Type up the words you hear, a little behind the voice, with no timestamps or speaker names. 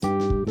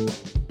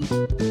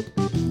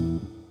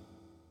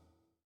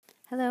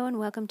Hello and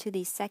welcome to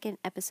the second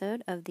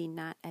episode of the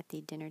Not at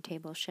the Dinner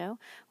Table show,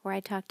 where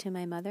I talk to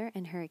my mother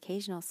and her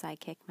occasional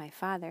sidekick, my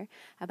father,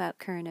 about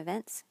current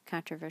events,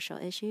 controversial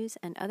issues,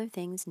 and other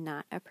things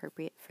not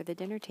appropriate for the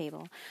dinner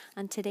table.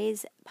 On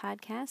today's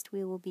podcast,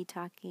 we will be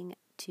talking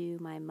to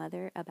my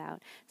mother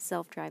about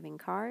self-driving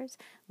cars,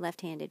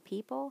 left-handed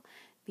people,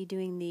 be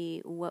doing the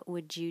What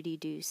Would Judy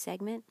Do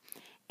segment,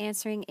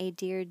 answering a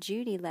Dear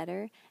Judy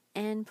letter,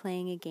 and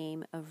playing a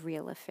game of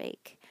Real or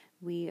Fake.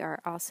 We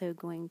are also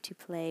going to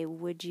play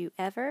Would You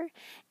Ever?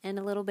 And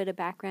a little bit of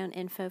background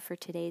info for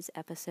today's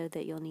episode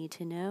that you'll need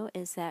to know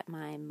is that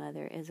my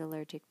mother is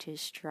allergic to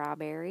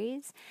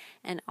strawberries.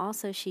 And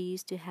also she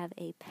used to have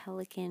a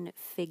pelican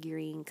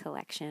figurine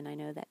collection. I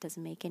know that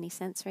doesn't make any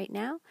sense right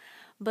now,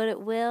 but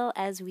it will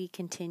as we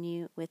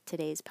continue with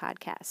today's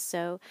podcast.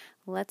 So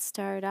let's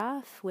start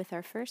off with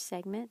our first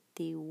segment,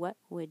 the What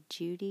Would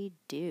Judy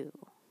Do?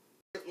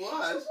 It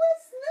was? It was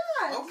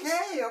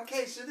not.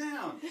 Okay, sit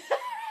down.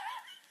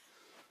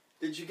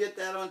 Did you get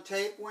that on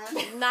tape, Wen?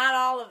 Not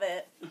all of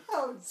it.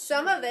 Oh,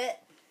 Some of it.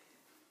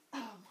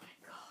 Oh, my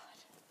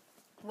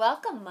God.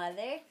 Welcome,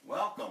 Mother.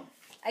 Welcome.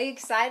 Are you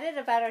excited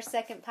about our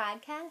second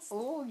podcast?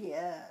 Oh,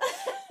 yes.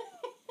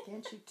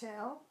 Can't you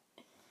tell?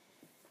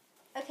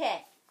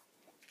 Okay.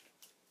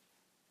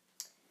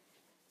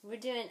 We're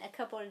doing a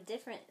couple of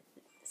different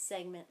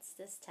segments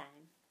this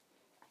time.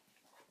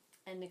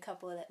 And a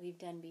couple that we've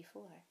done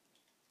before.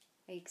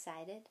 Are you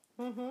excited?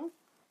 Mm-hmm.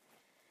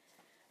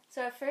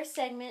 So our first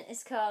segment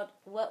is called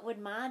What Would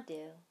Ma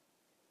Do?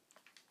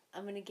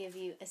 I'm going to give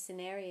you a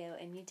scenario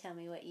and you tell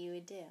me what you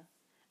would do.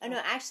 Oh no,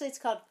 actually it's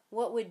called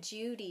What Would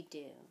Judy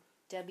Do?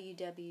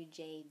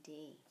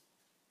 WWJD.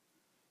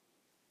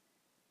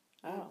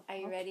 Oh. Are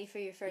you ready for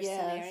your first Yes.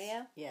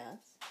 scenario? Yes.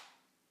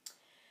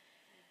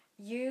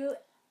 You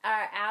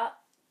are out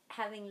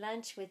having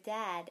lunch with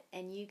Dad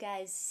and you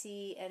guys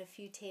see at a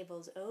few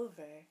tables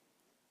over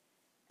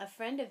a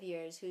friend of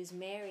yours who's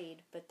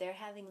married, but they're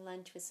having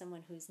lunch with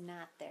someone who's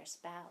not their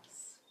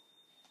spouse.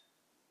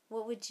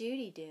 What would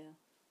Judy do?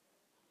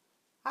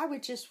 I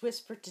would just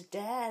whisper to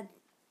Dad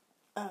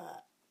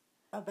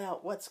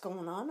about what's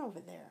going on over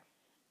there.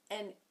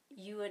 And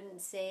you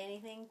wouldn't say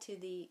anything to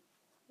the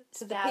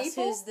To the spouse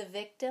people? who's the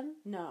victim?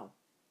 No.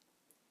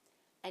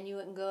 And you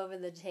wouldn't go over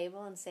the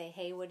table and say,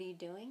 hey, what are you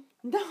doing?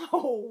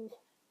 No.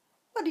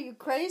 What, are you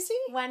crazy?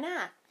 Why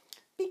not?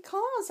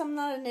 Because I'm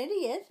not an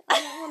idiot. I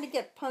don't want to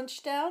get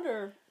punched out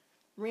or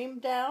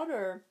reamed out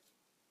or,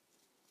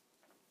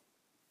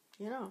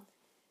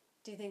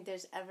 Do you think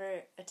there's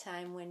ever a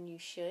time when you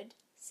should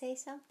say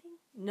something?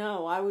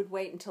 No, I would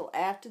wait until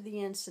after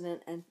the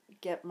incident and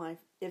get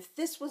if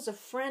this was a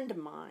friend of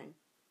mine,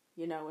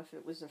 if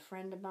it was a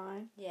friend of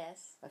mine,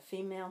 Yes. a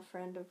female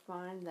friend of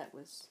mine that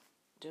was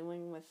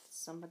doing with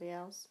somebody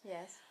else,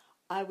 Yes.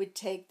 I would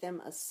take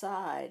them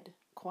aside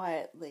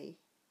quietly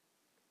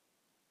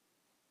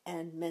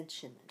and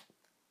mention it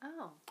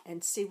Oh.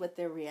 and see what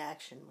their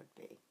reaction would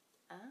be.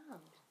 Oh.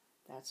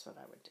 That's what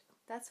I would do.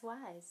 That's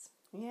wise.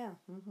 Yeah,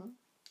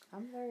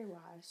 I'm very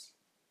wise.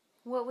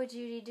 What would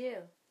Judy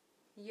do?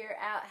 You're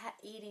out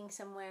eating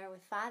somewhere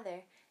with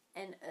Father,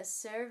 and a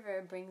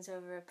server brings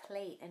over a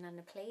plate, and on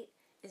the plate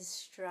is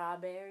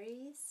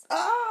strawberries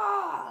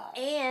Ah!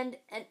 and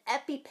an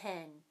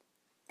EpiPen.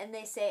 And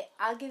they say,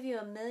 I'll give you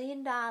 $1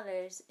 million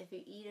if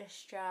you eat a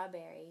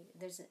strawberry.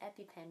 There's an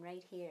EpiPen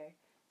right here,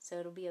 so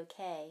it'll be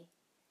okay.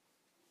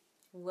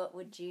 What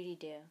would Judy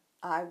do?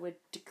 I would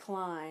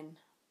decline.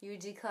 You would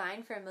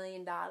decline for $1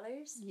 million?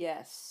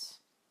 Yes.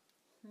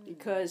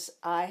 Because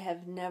I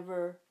have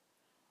never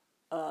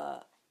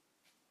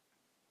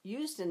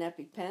used an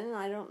EpiPen, and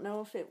I don't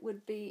know if it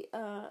would be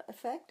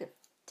effective.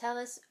 Tell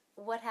us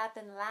what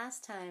happened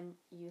last time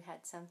you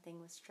had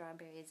something with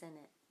strawberries in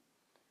it.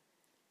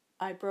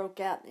 I broke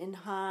out in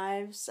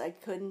hives. I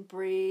couldn't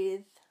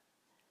breathe.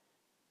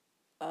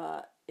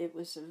 It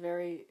was a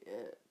very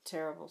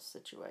terrible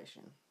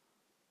situation.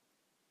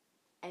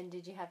 And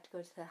did you have to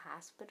go to the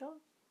hospital?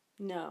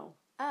 No.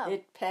 Oh.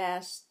 It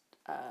passed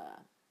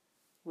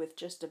with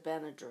just a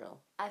Benadryl.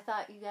 I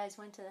thought you guys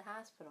went to the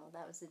hospital.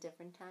 That was a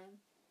different time?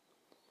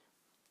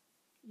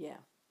 Yeah.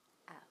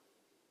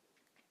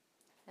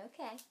 Oh.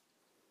 Okay.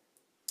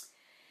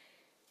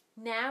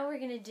 Now we're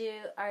going to do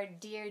our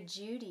Dear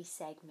Judy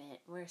segment,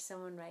 where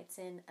someone writes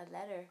in a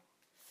letter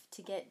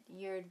to get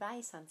your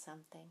advice on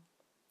something.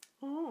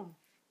 Oh.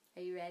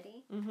 Are you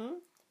ready? Mm-hmm.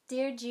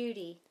 Dear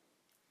Judy,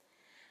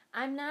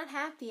 I'm not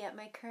happy at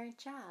my current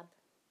job,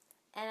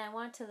 and I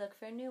want to look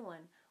for a new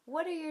one.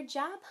 What are your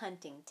job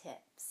hunting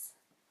tips?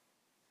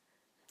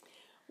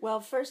 Well,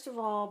 first of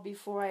all,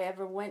 before I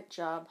ever went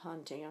job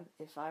hunting,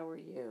 if I were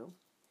you,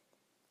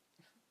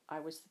 if I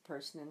was the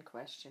person in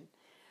question,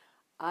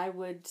 I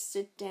would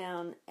sit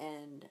down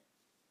and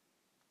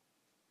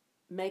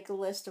make a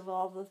list of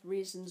all the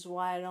reasons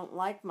why I don't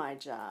like my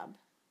job.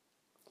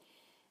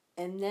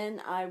 And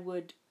then I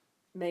would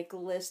make a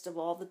list of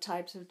all the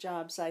types of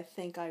jobs I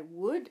think I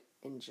would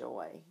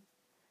enjoy,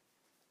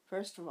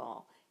 first of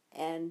all,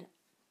 and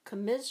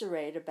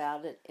commiserate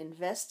about it,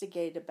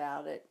 investigate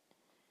about it,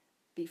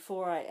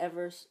 before I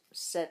ever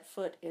set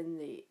foot in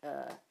the,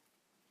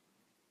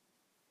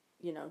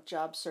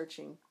 job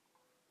searching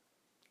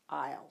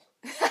aisle.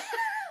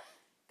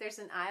 There's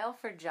an aisle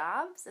for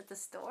jobs at the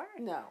store?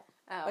 No.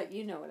 Oh. But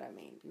you know what I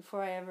mean.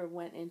 Before I ever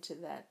went into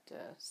that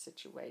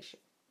situation.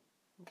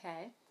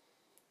 Okay.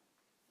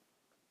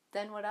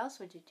 Then what else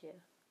would you do?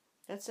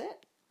 That's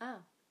it. Oh.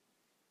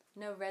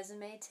 No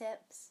resume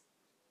tips?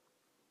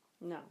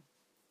 No.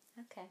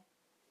 Okay.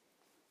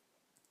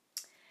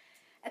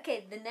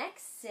 Okay, the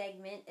next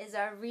segment is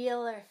our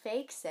real or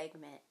fake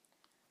segment.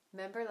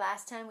 Remember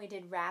last time we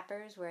did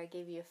rappers where I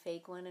gave you a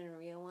fake one and a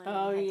real one?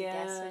 Oh, and you yes.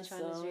 had to guess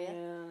which one was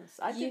real? Yes.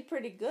 I did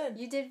pretty good.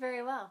 You did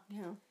very well.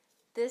 Yeah.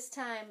 This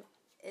time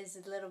is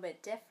a little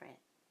bit different.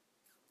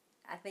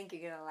 I think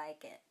you're going to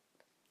like it.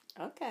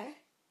 Okay.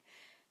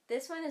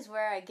 This one is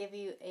where I give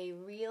you a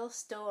real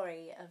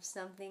story of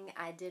something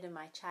I did in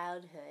my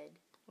childhood.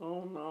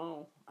 Oh,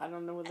 no. I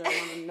don't know whether I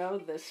want to know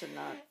this or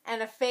not.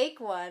 And a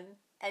fake one.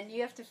 And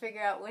you have to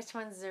figure out which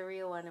one's the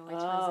real one and which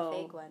one's the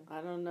fake one. I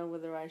don't know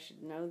whether I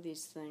should know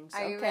these things.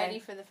 Are you ready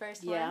for the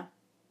first one? Yeah.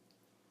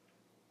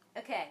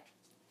 Okay.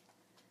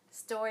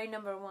 Story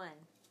number 1.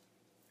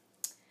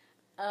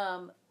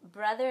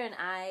 Brother and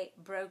I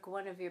broke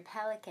one of your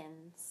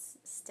pelicans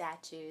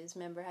statues.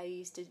 Remember how you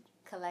used to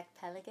collect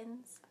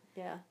pelicans?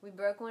 Yeah. We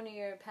broke one of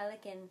your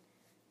pelican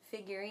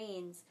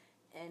figurines,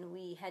 and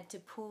we had to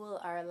pool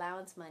our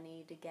allowance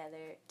money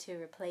together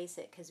to replace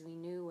it because we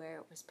knew where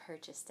it was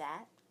purchased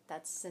at.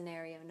 That's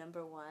scenario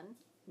number 1.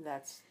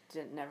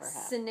 Didn't never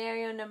happen.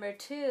 Scenario number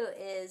 2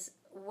 is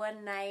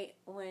one night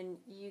when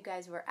you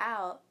guys were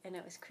out and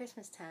it was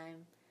Christmas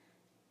time,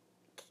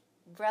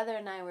 Brother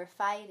and I were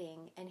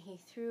fighting, and he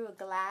threw a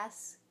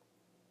glass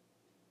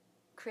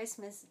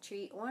Christmas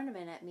tree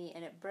ornament at me,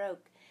 and it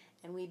broke,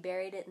 and we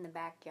buried it in the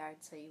backyard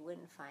so you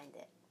wouldn't find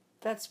it.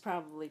 That's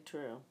probably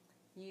true.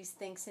 You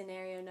think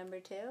scenario number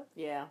 2?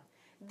 Yeah.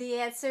 The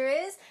answer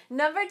is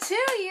number 2.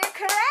 You're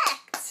correct.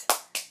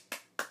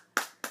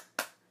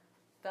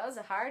 That was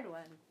a hard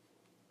one.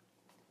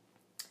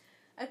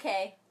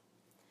 Okay.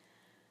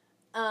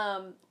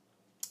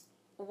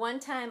 One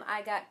time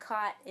I got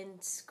caught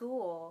in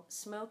school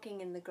smoking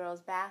in the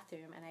girls'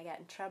 bathroom, and I got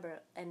in trouble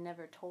and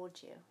never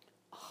told you.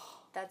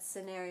 That's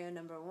scenario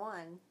number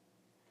 1.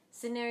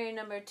 Scenario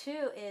number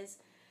 2 is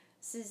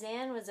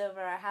Suzanne was over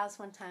our house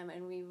one time,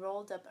 and we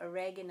rolled up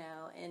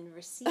oregano in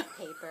receipt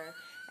paper,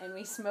 and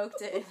we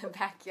smoked it in the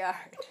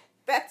backyard.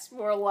 That's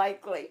more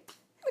likely.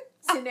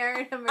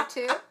 Scenario number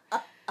 2.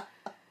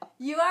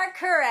 You are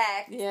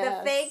correct. Yes.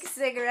 The fake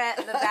cigarette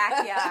in the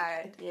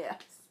backyard.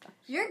 Yes.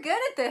 You're good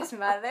at this,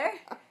 Mother.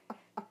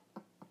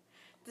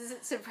 Does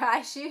it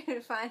surprise you to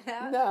find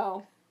out?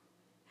 No.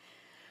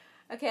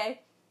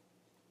 Okay.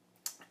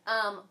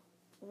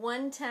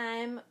 One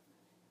time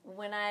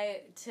when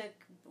I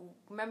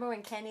remember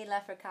when Kenny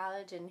left for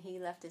college and he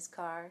left his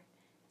car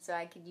so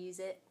I could use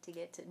it to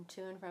get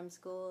to and from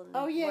school and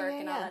work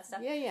and all that stuff?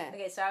 Yeah, yeah.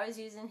 Okay, so I was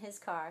using his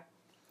car.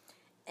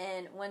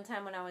 And one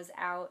time when I was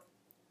out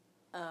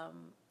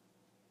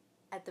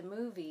at the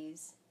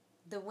movies,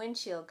 the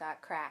windshield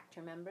got cracked,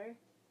 remember?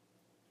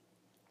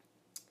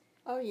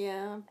 Oh,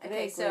 yeah. Okay,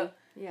 Vaguely. so...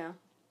 Yeah.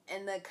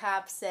 And the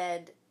cop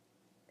said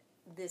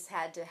this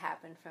had to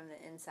happen from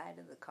the inside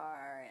of the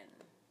car and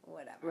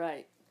whatever.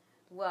 Right.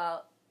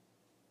 Well,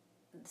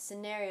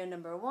 scenario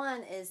number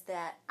 1 is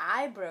that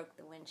I broke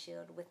the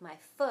windshield with my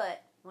foot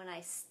when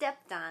I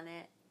stepped on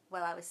it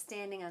while I was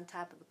standing on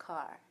top of the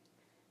car.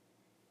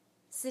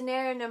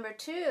 Scenario number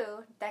 2,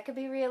 that could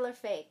be real or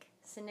fake.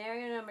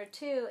 Scenario number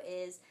 2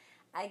 is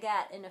I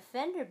got an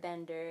fender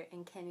bender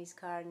in Kenny's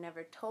car and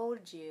never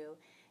told you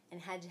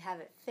and had to have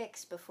it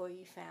fixed before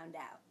you found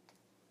out.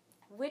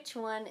 Which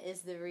one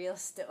is the real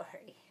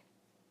story?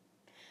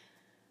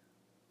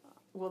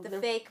 Well,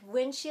 The fake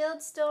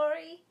windshield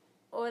story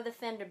or the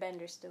fender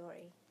bender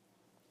story?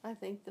 I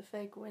think the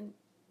fake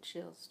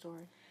windshield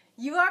story.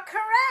 You are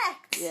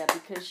correct! Yeah,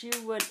 because you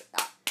would,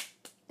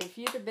 if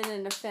you'd have been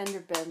in a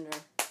fender bender,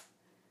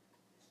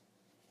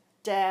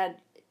 Dad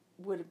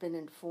would have been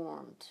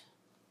informed.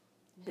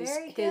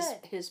 Very good.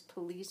 His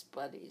police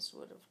buddies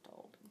would have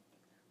told him.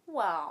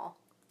 Well,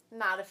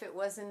 not if it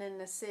wasn't in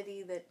the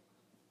city that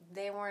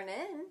they weren't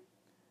in.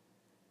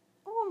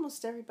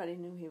 Almost everybody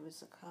knew he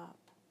was a cop.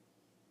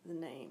 The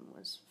name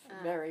was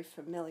very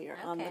familiar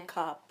on the Okay.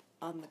 cop,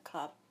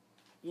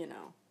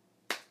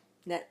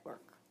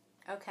 network.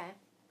 Okay.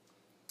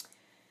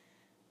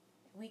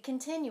 We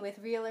continue with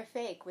real or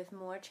fake with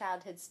more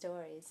childhood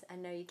stories. I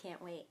know you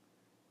can't wait.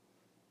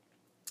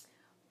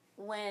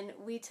 When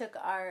we took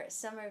our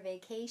summer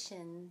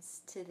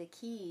vacations to the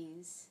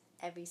Keys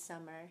every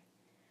summer,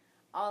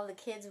 all the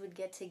kids would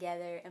get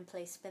together and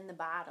play spin the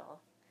bottle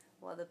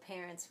while the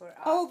parents were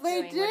off Oh,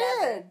 they doing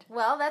whatever. did?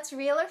 Well, that's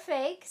real or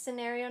fake,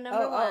 scenario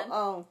number 1.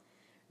 Oh.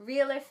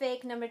 Real or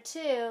fake number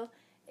 2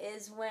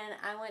 is when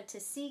I went to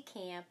sea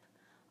camp,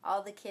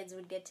 all the kids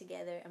would get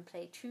together and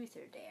play truth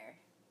or dare.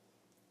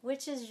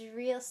 Which is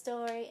real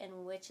story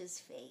and which is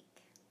fake?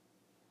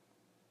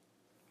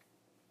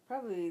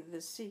 Probably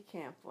the sea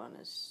camp one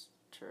is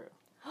true.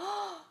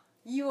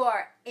 You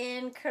are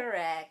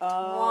incorrect.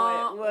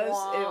 Oh,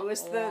 Wah, it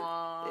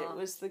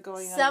was the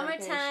going on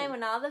summertime vacation.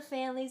 when all the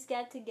families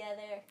got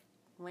together,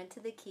 went to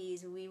the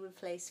Keys, we would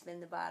play spin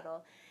the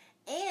bottle.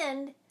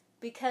 And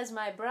because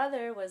my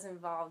brother was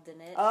involved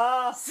in it,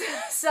 Oh,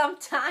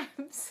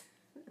 sometimes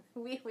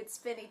we would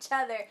spin each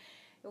other.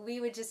 We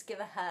would just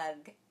give a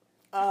hug.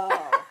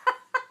 oh.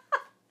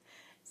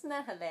 Isn't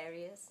that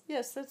hilarious?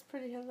 Yes, that's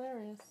pretty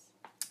hilarious.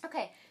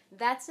 Okay,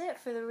 that's it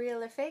for the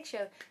Real or Fake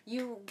show.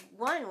 You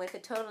won with a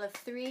total of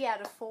 3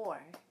 out of 4.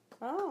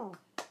 Oh.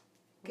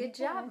 Good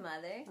Okay. job,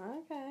 Mother.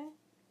 Okay.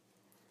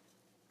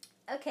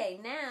 Okay,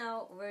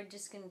 now we're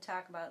just going to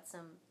talk about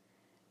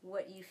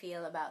what you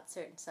feel about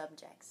certain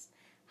subjects.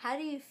 How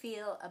do you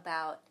feel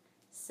about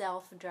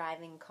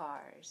self-driving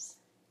cars?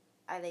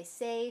 Are they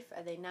safe?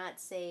 Are they not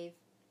safe?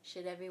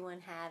 Should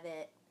everyone have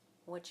it?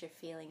 What's your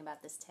feeling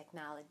about this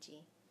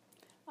technology?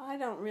 I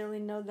don't really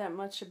know that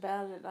much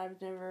about it.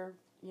 I've never,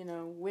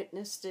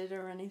 witnessed it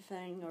or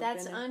anything. Or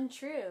That's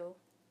untrue.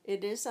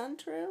 It is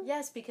untrue?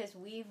 Yes, because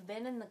we've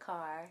been in the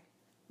car.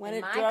 When In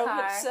it my drove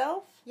car.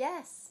 itself?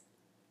 Yes.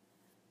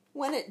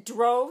 When it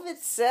drove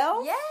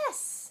itself?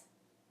 Yes.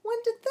 When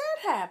did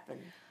that happen?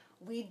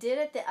 We did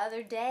it the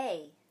other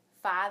day.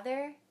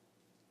 Father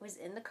was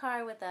in the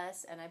car with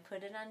us, and I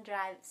put it on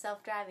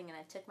self-driving, and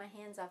I took my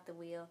hands off the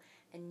wheel,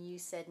 and you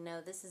said,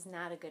 no, this is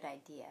not a good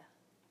idea.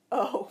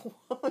 Oh,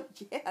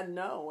 yeah,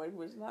 no, it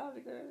was not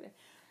a good idea.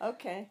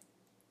 Okay.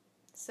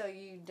 So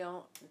you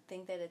don't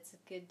think that it's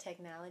a good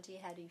technology?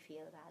 How do you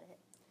feel about it?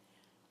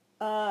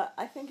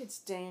 I think it's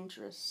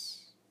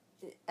dangerous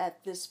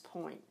at this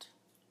point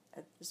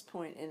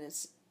in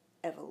its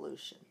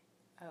evolution.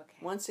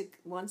 Okay.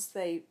 Once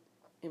they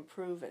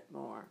improve it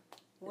more,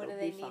 What do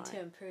it'll they be need fine. to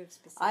improve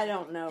specifically? I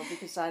don't know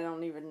because I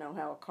don't even know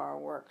how a car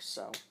works,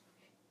 so.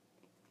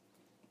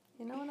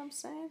 You know what I'm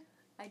saying?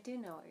 I do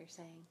know what you're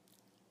saying.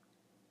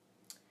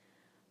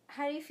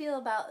 How do you feel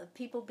about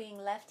people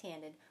being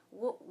left-handed?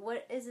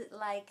 What is it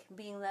like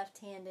being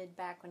left-handed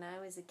back when I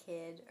was a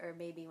kid, or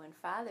maybe when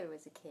Father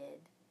was a kid,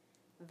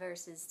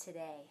 versus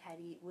today?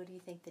 What do you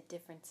think the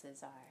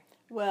differences are?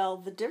 Well,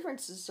 the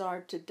differences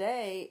are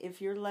today, if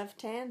you're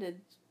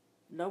left-handed,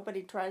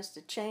 nobody tries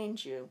to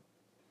change you.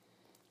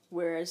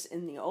 Whereas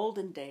in the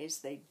olden days,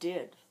 they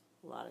did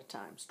a lot of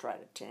times try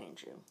to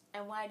change you.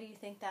 And why do you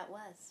think that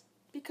was?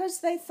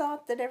 Because they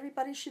thought that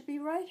everybody should be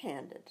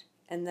right-handed,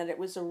 and that it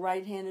was a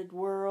right-handed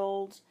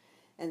world,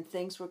 and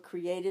things were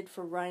created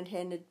for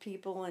right-handed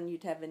people, and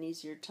you'd have an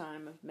easier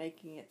time of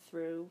making it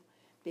through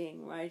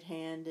being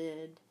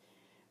right-handed.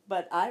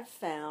 But I've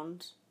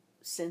found,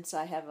 since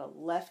I have a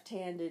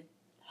left-handed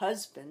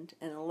husband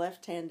and a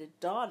left-handed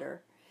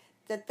daughter,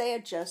 that they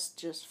adjust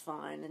just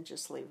fine and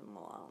just leave them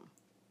alone.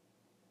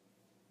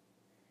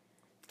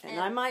 And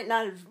I might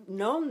not have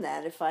known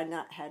that if I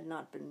had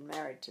not been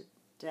married to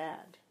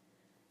Dad.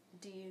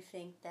 Do you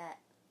think that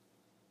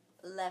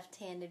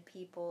left-handed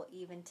people,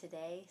 even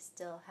today,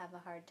 still have a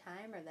hard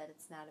time, or that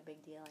it's not a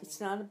big deal anymore? It's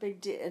not a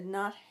big deal,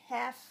 not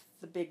half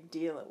the big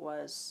deal it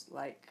was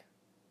like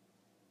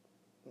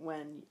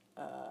when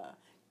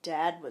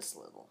Dad was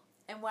little.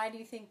 And why do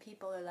you think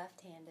people are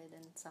left-handed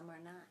and some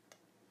are not?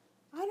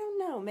 I don't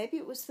know. Maybe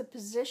it was the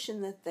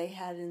position that they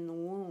had in the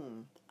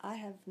womb. I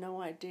have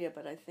no idea,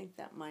 but I think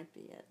that might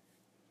be it.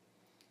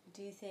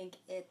 Do you think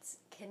it's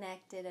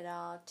connected at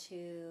all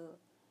to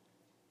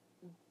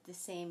the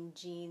same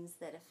genes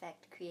that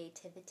affect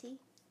creativity?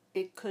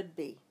 It could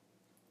be.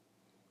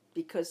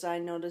 Because I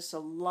notice a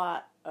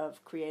lot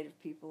of creative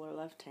people are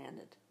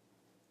left-handed.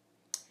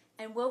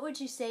 And what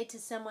would you say to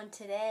someone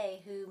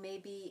today who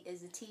maybe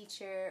is a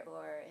teacher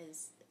or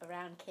is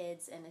around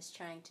kids and is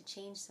trying to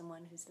change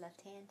someone who's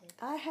left-handed?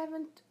 I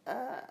haven't,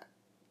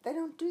 they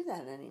don't do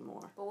that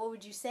anymore. But what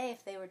would you say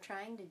if they were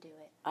trying to do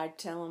it? I'd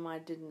tell them I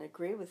didn't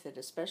agree with it,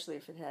 especially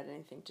if it had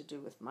anything to do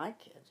with my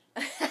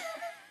kid.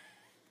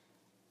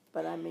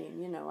 But I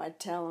mean, I'd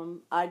tell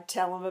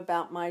them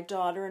about my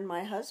daughter and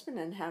my husband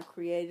and how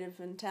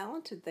creative and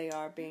talented they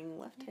are being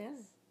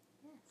left-handed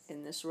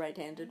in this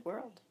right-handed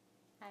world.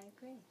 I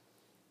agree.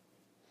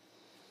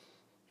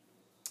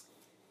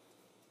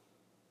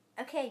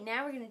 Okay,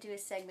 now we're going to do a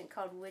segment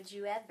called Would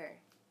You Ever?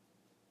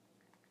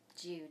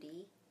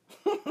 Judy.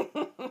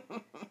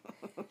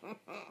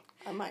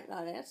 I might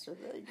not answer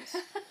these.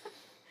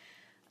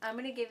 I'm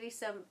going to give you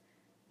some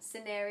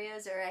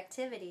scenarios or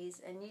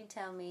activities, and you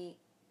tell me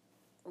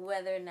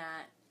whether or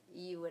not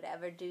you would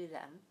ever do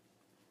them.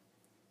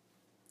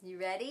 You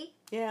ready?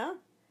 Yeah?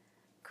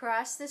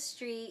 Cross the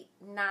street,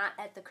 not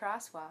at the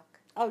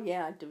crosswalk. Oh,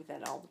 yeah, I do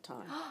that all the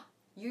time.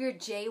 You're a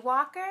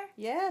jaywalker?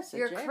 Yes,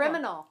 You're a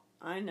criminal.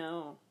 I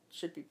know.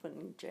 Should be put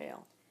in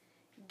jail.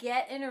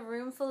 Get in a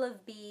room full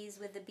of bees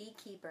with a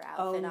beekeeper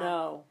outfit on. Oh,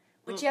 no.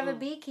 But you have a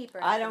beekeeper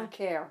outfit I don't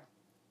care.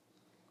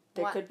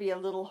 There What? could be a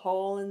little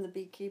hole in the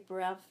beekeeper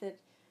outfit.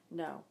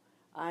 No.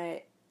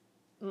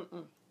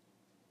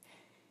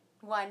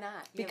 Why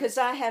not? Because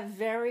I have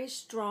very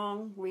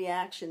strong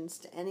reactions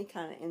to any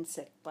kind of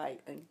insect bite.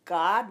 And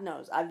God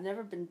knows, I've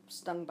never been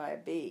stung by a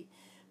bee.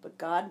 But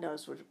God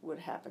knows what would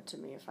happen to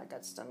me if I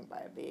got stung by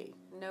a bee.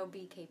 No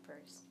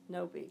beekeepers.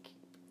 No beekeeper.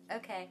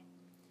 Okay.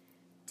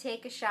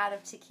 Take a shot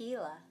of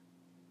tequila.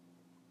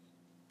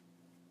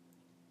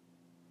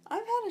 I've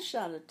had a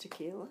shot of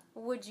tequila.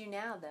 Would you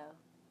now, though?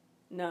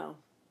 No,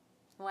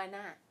 Why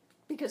not?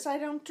 because I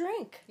don't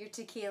drink. Your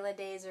tequila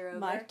days are over.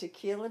 My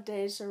tequila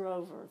days are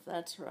over.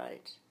 That's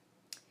right.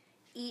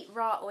 Eat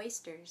raw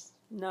oysters.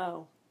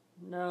 No.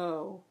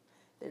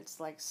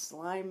 It's like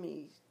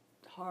slimy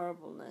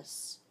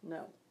horribleness.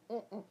 No.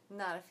 Mm-mm.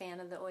 Not a fan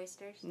of the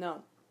oysters?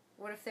 No.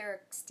 What if they're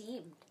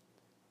steamed?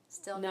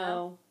 Still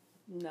No.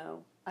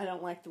 I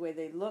don't like the way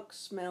they look,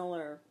 smell,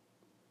 or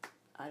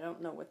I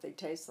don't know what they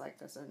taste like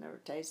because I've never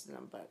tasted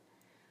them, but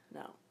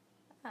no.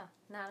 Oh,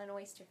 not an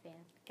oyster fan.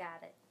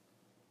 Got it.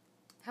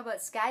 How about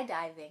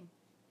skydiving?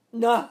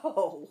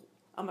 No.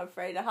 I'm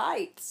afraid of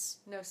heights.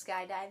 No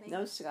skydiving?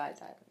 No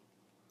skydiving.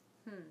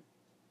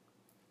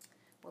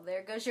 Well,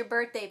 there goes your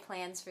birthday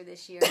plans for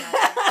this year.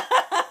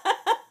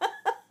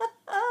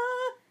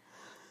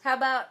 How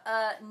about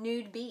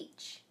nude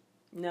beach?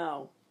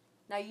 No.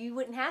 Now, you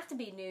wouldn't have to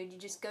be nude. You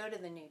just go to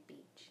the nude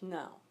beach.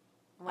 No.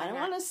 Why I don't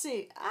not? want to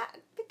see,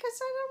 because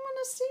I don't want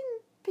to see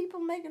people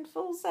making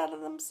fools out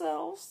of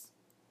themselves.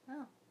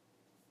 Oh.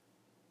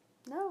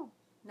 No.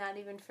 Not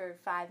even for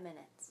 5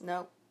 minutes.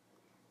 No.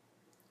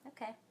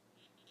 Okay.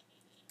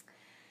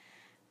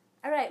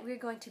 All right, we're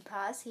going to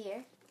pause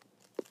here.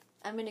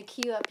 I'm going to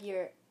cue up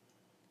your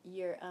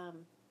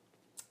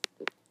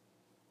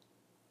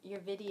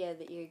video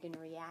that you're going to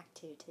react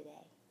to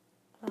today.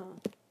 Oh,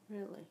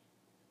 really?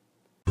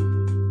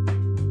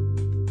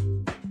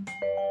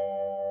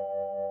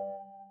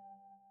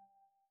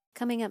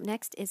 Coming up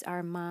next is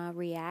our Ma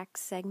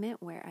Reacts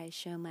segment, where I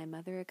show my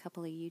mother a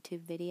couple of YouTube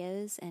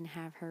videos and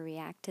have her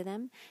react to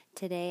them.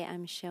 Today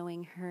I'm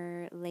showing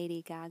her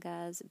Lady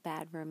Gaga's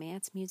Bad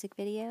Romance music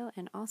video,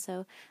 and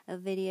also a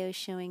video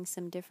showing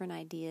some different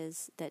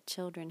ideas that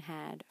children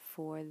had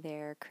for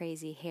their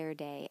crazy hair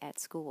day at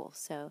school.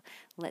 So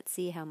let's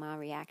see how Ma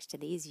reacts to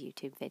these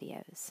YouTube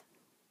videos.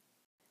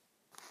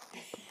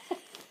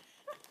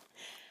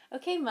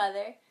 Okay,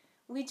 Mother.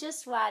 We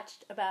just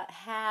watched about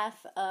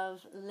half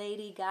of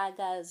Lady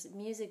Gaga's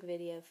music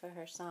video for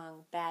her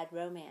song Bad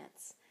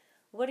Romance.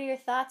 What are your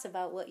thoughts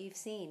about what you've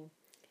seen?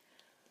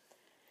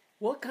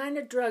 What kind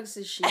of drugs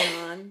is she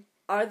on?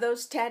 Are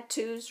those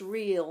tattoos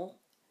real?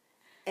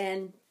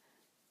 And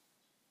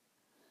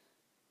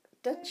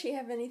doesn't she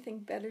have anything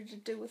better to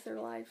do with her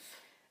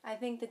life? I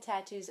think the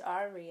tattoos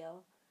are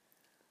real.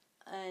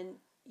 And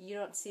you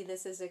don't see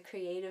this as a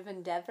creative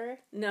endeavor?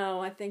 No,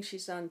 I think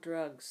she's on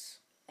drugs.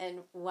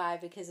 And why?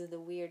 Because of the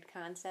weird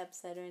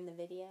concepts that are in the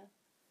video?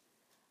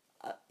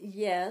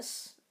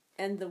 Yes,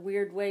 and the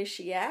weird way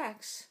she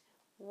acts.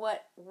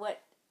 What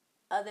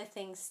other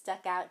things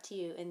stuck out to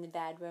you in the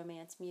Bad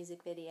Romance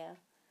music video?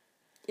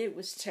 It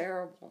was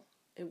terrible.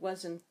 It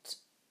was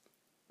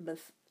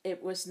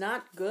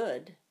not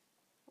good.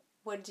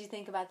 What did you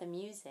think about the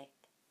music?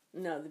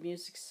 No, the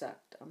music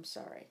sucked. I'm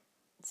sorry.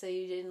 So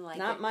you didn't like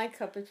Not it? my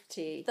cup of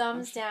tea.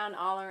 Thumbs down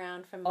all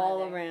around from Mother.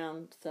 All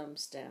around,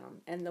 thumbs down.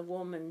 And the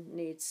woman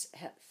needs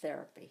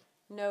therapy.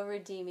 No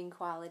redeeming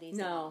qualities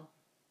at all. No.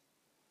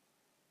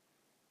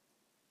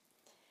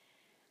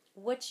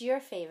 What's your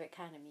favorite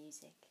kind of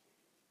music?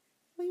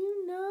 Well,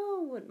 you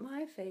know what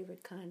my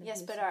favorite kind of Yes,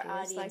 music but our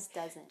is. audience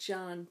Like doesn't.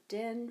 John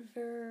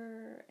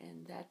Denver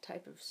and that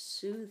type of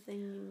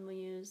soothing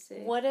music.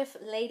 What if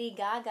Lady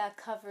Gaga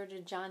covered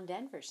a John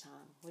Denver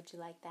song? Would you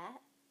like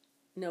that?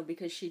 No,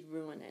 because she'd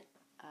ruin it.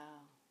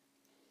 Oh,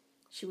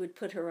 She would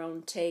put her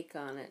own take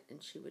on it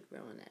and she would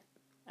ruin it.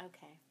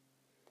 okay.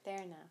 Fair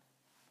enough.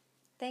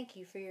 Thank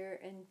you for your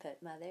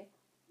input, Mother.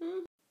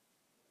 Hmm.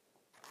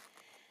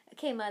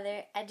 Okay,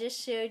 Mother, I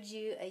just showed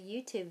you a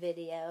YouTube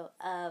video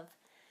of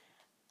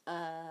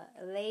a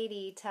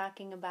lady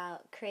talking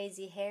about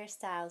crazy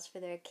hairstyles for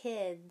their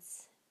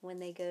kids when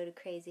they go to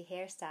Crazy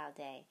Hairstyle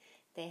Day.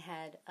 They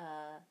had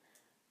a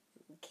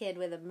kid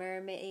with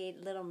a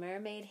little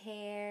mermaid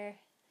hair,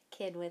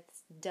 kid with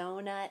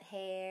donut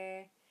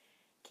hair,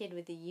 kid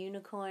with a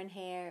unicorn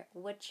hair.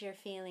 What's your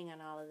feeling on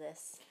all of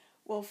this?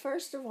 Well,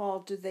 first of all,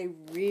 do they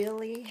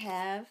really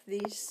have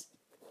these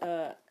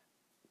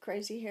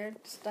crazy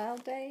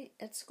hairstyle day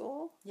at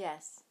school?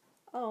 Yes.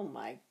 Oh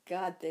my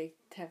God, they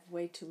have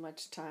way too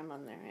much time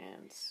on their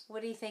hands.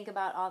 What do you think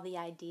about all the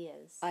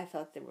ideas? I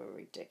thought they were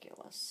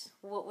ridiculous.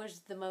 What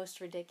was the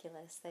most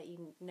ridiculous that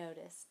you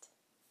noticed?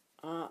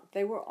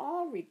 They were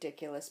all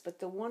ridiculous, but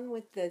the one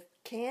with the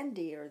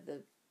candy or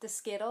The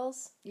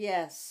Skittles?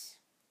 yes,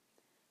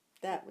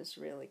 that was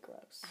really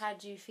gross.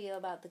 How'd you feel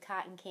about the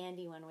cotton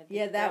candy one with the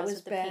that girls was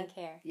with the bad. pink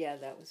hair? Yeah,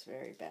 that was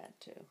very bad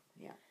too.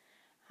 Yeah.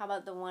 How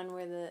about the one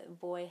where the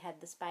boy had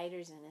the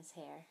spiders in his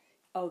hair?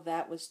 Oh,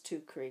 that was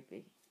too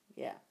creepy.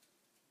 Yeah.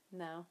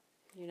 No,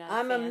 you're not.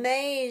 I'm a fan?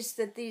 amazed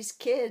that these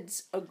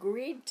kids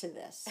agreed to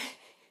this.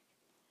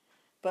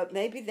 But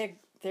maybe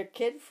their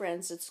kid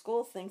friends at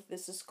school think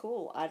this is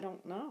cool. I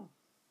don't know.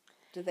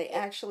 Do they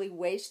actually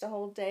waste a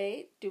whole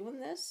day doing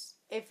this?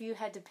 if you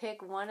had to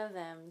pick one of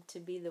them to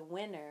be the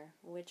winner,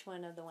 which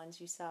one of the ones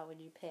you saw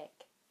would you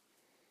pick?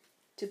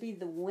 To be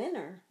the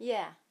winner?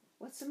 Yeah.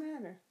 What's the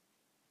matter?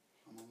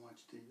 I'm going to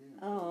watch TV.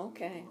 Oh,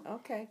 okay.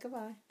 Okay,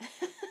 goodbye.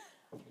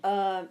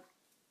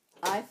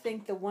 I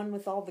think the one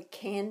with all the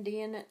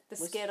candy in it. The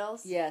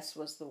Skittles? Yes,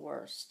 was the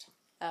worst.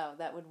 Oh,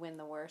 that would win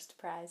the worst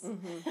prize?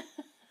 Mm-hmm.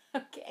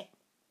 Okay.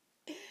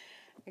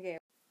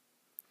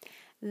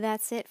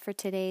 That's it for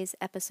today's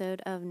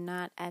episode of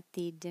Not at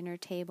the Dinner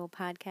Table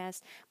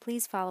podcast.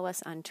 Please follow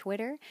us on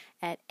Twitter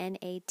at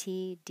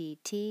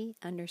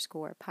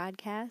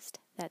NATDT_podcast.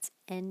 That's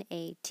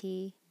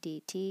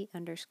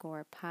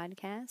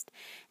NATDT_podcast.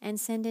 And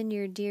send in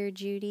your Dear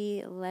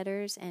Judy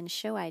letters and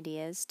show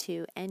ideas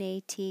to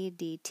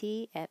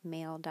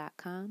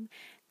natdt@mail.com.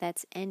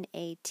 That's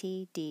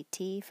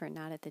NATDT for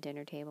Not at the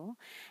Dinner Table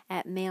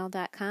at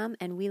mail.com.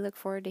 And we look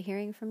forward to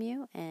hearing from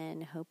you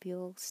and hope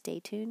you'll stay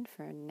tuned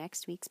for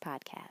next week's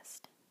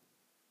podcast.